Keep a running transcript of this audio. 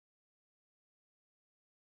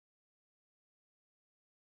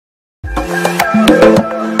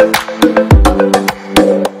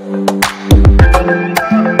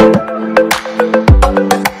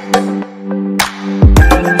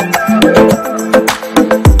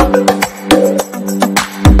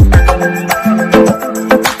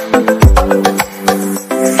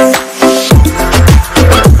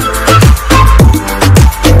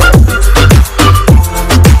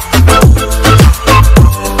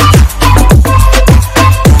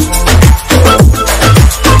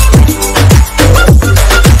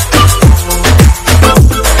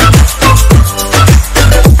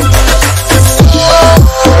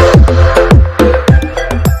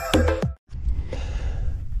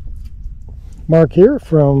Mark here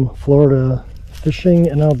from Florida Fishing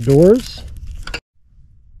and Outdoors.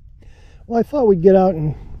 Well, I thought we'd get out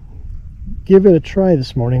and give it a try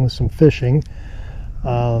this morning with some fishing. It's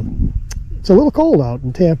a little cold out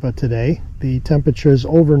in Tampa today. The temperatures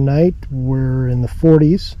overnight were in the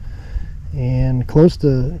 40s and close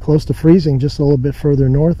to freezing just a little bit further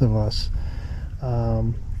north of us.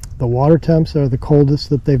 The water temps are the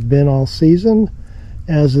coldest that they've been all season,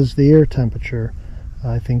 as is the air temperature.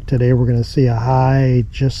 I think today we're going to see a high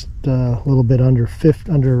just a little bit under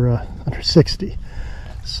 60.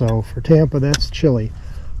 So for Tampa, that's chilly.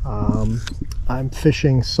 I'm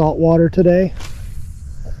fishing saltwater today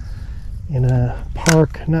in a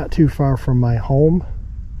park not too far from my home,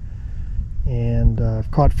 and I've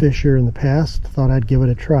caught fish here in the past. Thought I'd give it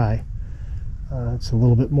a try. It's a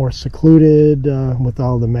little bit more secluded with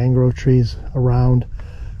all the mangrove trees around.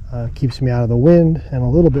 Keeps me out of the wind and a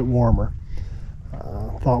little bit warmer.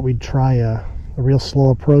 Thought we'd try a real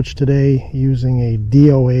slow approach today using a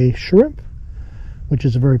DOA shrimp, which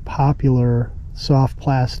is a very popular soft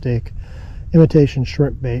plastic imitation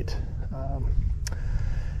shrimp bait,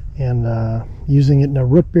 and using it in a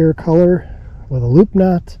root beer color with a loop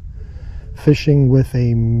knot, fishing with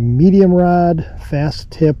a medium rod,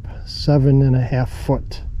 fast tip, 7.5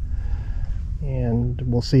 foot, and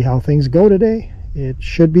we'll see how things go today. It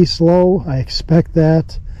should be slow. I expect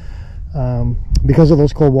that. Because of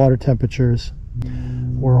those cold water temperatures,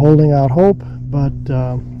 we're holding out hope, but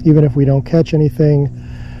even if we don't catch anything,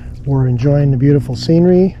 we're enjoying the beautiful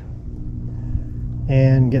scenery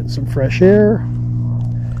and getting some fresh air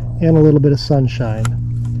and a little bit of sunshine.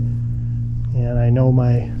 And I know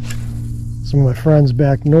some of my friends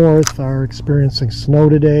back north are experiencing snow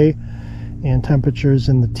today and temperatures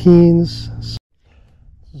in the teens. This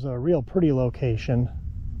is a real pretty location,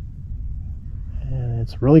 and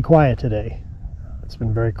it's really quiet today. It's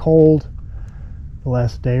been very cold the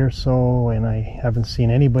last day or so, and I haven't seen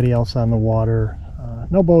anybody else on the water.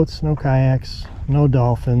 No boats, no kayaks, no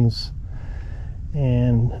dolphins,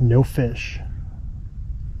 and no fish.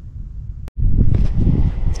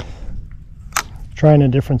 Trying a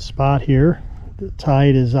different spot here. The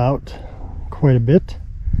tide is out quite a bit,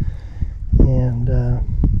 and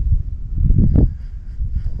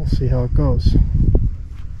we'll see how it goes.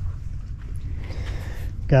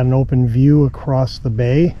 Got an open view across the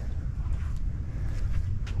bay.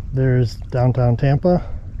 There's downtown Tampa,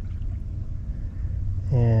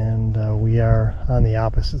 and we are on the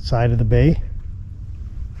opposite side of the bay.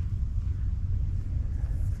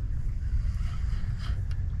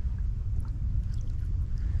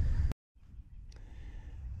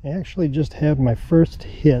 I actually just had my first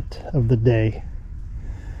hit of the day.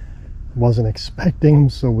 Wasn't expecting him,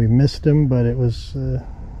 so we missed him, but it was a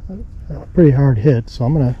pretty hard hit, so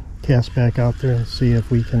I'm going to cast back out there and see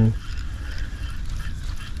if we can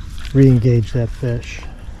re-engage that fish.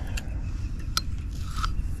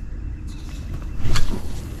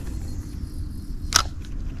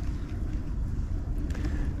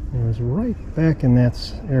 It was right back in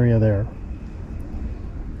that area there.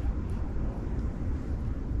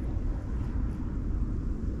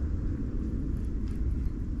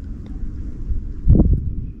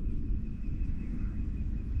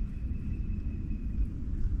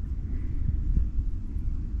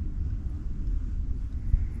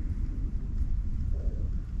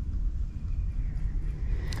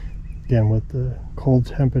 Again, with the cold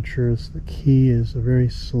temperatures, the key is a very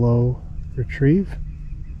slow retrieve.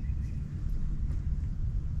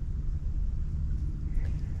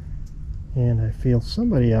 And I feel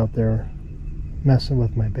somebody out there messing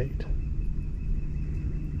with my bait.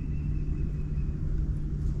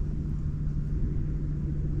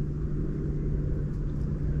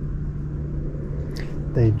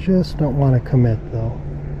 They just don't want to commit, though.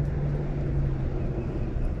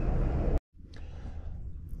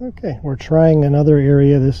 Okay, we're trying another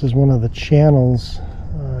area. This is one of the channels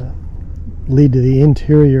lead to the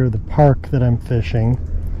interior of the park that I'm fishing,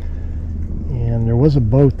 and there was a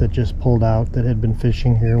boat that just pulled out that had been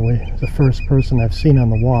fishing here. The first person I've seen on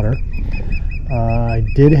the water. I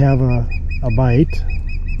did have a bite,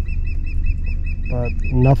 but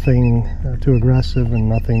nothing too aggressive and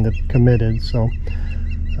nothing that committed. So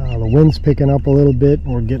the wind's picking up a little bit.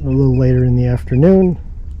 We're getting a little later in the afternoon.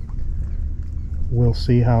 We'll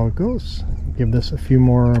see how it goes. Give this a few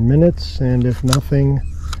more minutes, and if nothing,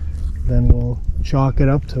 then we'll chalk it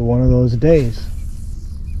up to one of those days.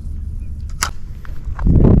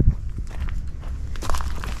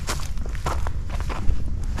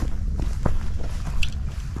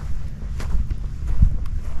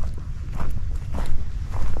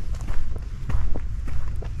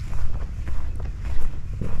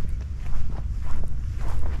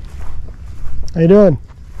 How you doing?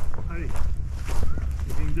 Hi.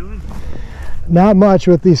 Anything doing? Not much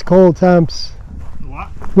with these cold temps. What?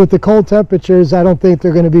 With the cold temperatures, I don't think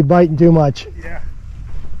they're going to be biting too much. Yeah.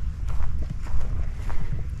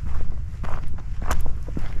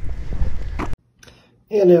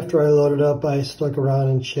 And after I loaded up, I stuck around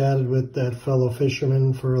and chatted with that fellow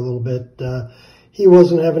fisherman for a little bit. He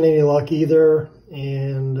wasn't having any luck either,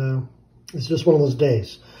 and it's just one of those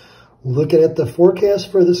days. Looking at the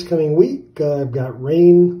forecast for this coming week, I've got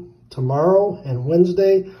rain tomorrow and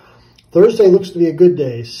Wednesday. Thursday looks to be a good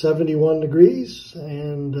day, 71 degrees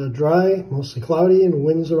and dry, mostly cloudy, and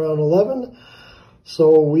winds around 11.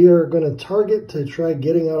 So we are going to target to try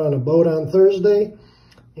getting out on a boat on Thursday,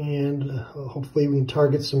 and hopefully we can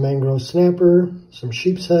target some mangrove snapper, some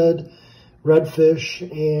sheep's head, redfish,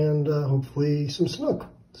 and hopefully some snook.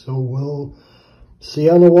 So we'll see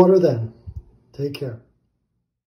you on the water then. Take care.